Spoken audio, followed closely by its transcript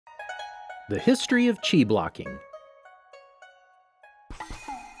The history of chi blocking.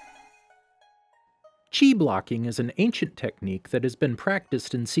 Chi blocking is an ancient technique that has been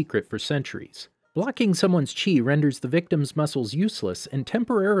practiced in secret for centuries. Blocking someone's chi renders the victim's muscles useless and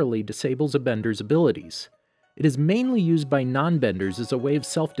temporarily disables a bender's abilities. It is mainly used by non-benders as a way of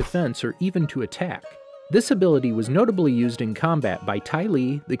self-defense or even to attack. This ability was notably used in combat by Ty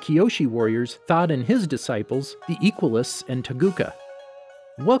Lee, the Kyoshi Warriors, Thod and his disciples, the Equalists, and Tokuga.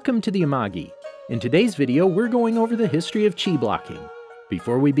 Welcome to the Amagi. In today's video, we're going over the history of chi blocking.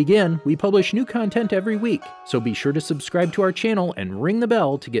 Before we begin, we publish new content every week, so be sure to subscribe to our channel and ring the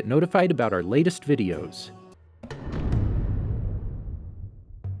bell to get notified about our latest videos.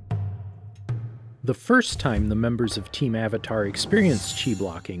 The first time the members of Team Avatar experienced chi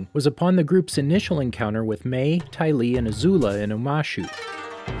blocking was upon the group's initial encounter with Mei, Ty Lee, and Azula in Omashu.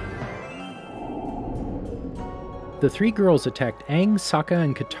 The three girls attacked Aang, Sokka,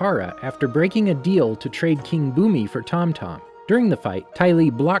 and Katara after breaking a deal to trade King Bumi for Tom Tom. During the fight, Ty Lee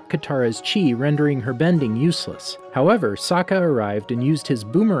blocked Katara's chi, rendering her bending useless. However, Sokka arrived and used his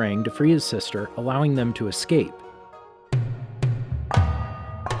boomerang to free his sister, allowing them to escape.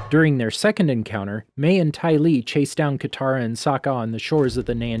 During their second encounter, Mei and Ty Lee chased down Katara and Sokka on the shores of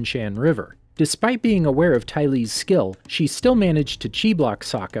the Nanshan River. Despite being aware of Ty Lee's skill, she still managed to chi block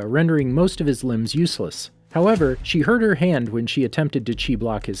Sokka, rendering most of his limbs useless. However, she hurt her hand when she attempted to chi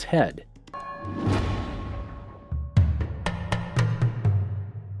block his head.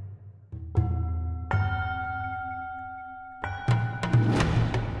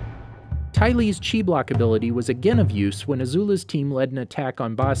 Ty Lee's chi block ability was again of use when Azula's team led an attack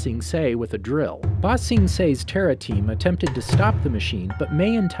on Ba Sing Se with a drill. Ba Sing Se's Terra team attempted to stop the machine, but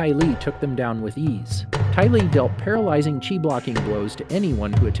Mei and Ty Lee took them down with ease. Ty Lee dealt paralyzing chi blocking blows to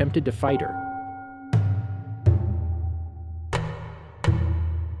anyone who attempted to fight her.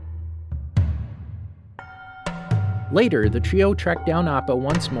 Later, the trio tracked down Appa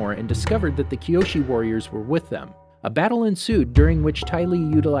once more and discovered that the Kyoshi Warriors were with them. A battle ensued during which Ty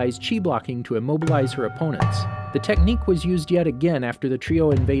Lee utilized chi blocking to immobilize her opponents. The technique was used yet again after the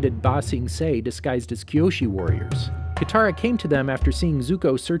trio invaded Ba Sing Se disguised as Kyoshi Warriors. Katara came to them after seeing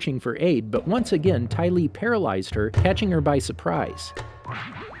Zuko searching for aid, but once again Ty Lee paralyzed her, catching her by surprise.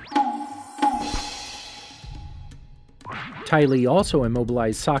 Ty Lee also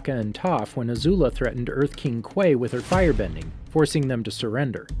immobilized Sokka and Toph when Azula threatened Earth King Kwai with her firebending, forcing them to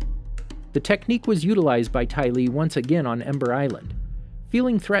surrender. The technique was utilized by Ty Lee once again on Ember Island.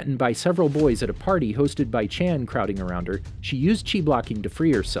 Feeling threatened by several boys at a party hosted by Chan crowding around her, she used chi blocking to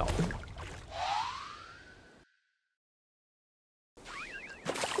free herself.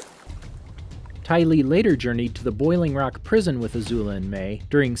 Ty Lee later journeyed to the Boiling Rock prison with Azula and Mei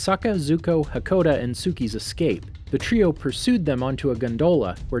during Sokka, Zuko, Hakoda, and Suki's escape. The trio pursued them onto a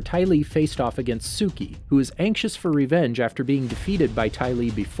gondola, where Ty Lee faced off against Suki, who was anxious for revenge after being defeated by Ty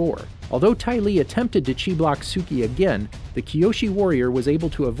Lee before. Although Ty Lee attempted to chi block Suki again, the Kyoshi warrior was able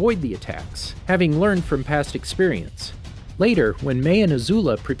to avoid the attacks, having learned from past experience. Later, when Mei and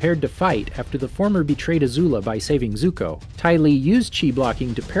Azula prepared to fight after the former betrayed Azula by saving Zuko, Ty Lee used chi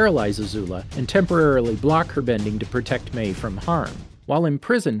blocking to paralyze Azula and temporarily block her bending to protect Mei from harm. While in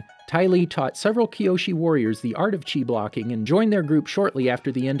prison, Ty Lee taught several Kyoshi warriors the art of chi blocking and joined their group shortly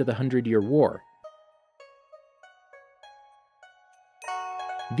after the end of the 100-Year War.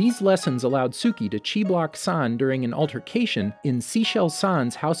 These lessons allowed Suki to chi block San during an altercation in Seashell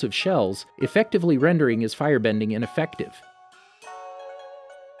San's House of Shells, effectively rendering his firebending ineffective.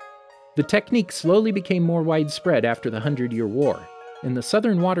 The technique slowly became more widespread after the 100-Year War. In the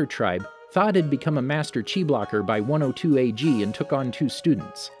Southern Water Tribe, Thod had become a master chi blocker by 102 AG and took on 2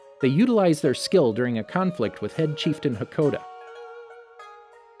 students. They utilized their skill during a conflict with head chieftain Hakoda.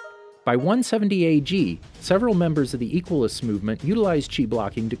 By 170 AG, several members of the Equalists movement utilized chi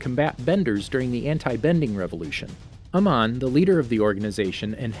blocking to combat benders during the anti-bending revolution. Amon, the leader of the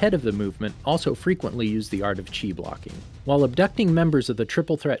organization and head of the movement, also frequently used the art of chi blocking. While abducting members of the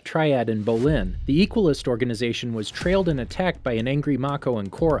Triple Threat Triad in Bolin, the Equalist organization was trailed and attacked by an angry Mako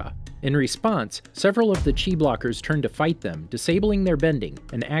and Korra. In response, several of the chi blockers turned to fight them, disabling their bending,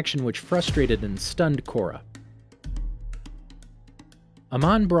 an action which frustrated and stunned Korra.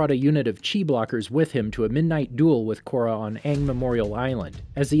 Amon brought a unit of chi blockers with him to a midnight duel with Korra on Aang Memorial Island.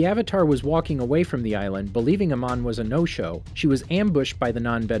 As the Avatar was walking away from the island, believing Amon was a no-show, she was ambushed by the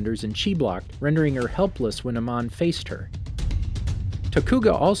non-benders and chi blocked, rendering her helpless when Amon faced her.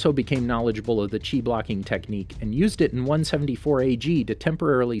 Tokuga also became knowledgeable of the chi blocking technique and used it in 174 AG to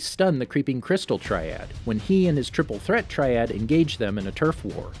temporarily stun the Creeping Crystal Triad, when he and his Triple Threat Triad engaged them in a turf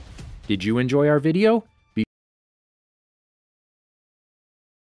war. Did you enjoy our video?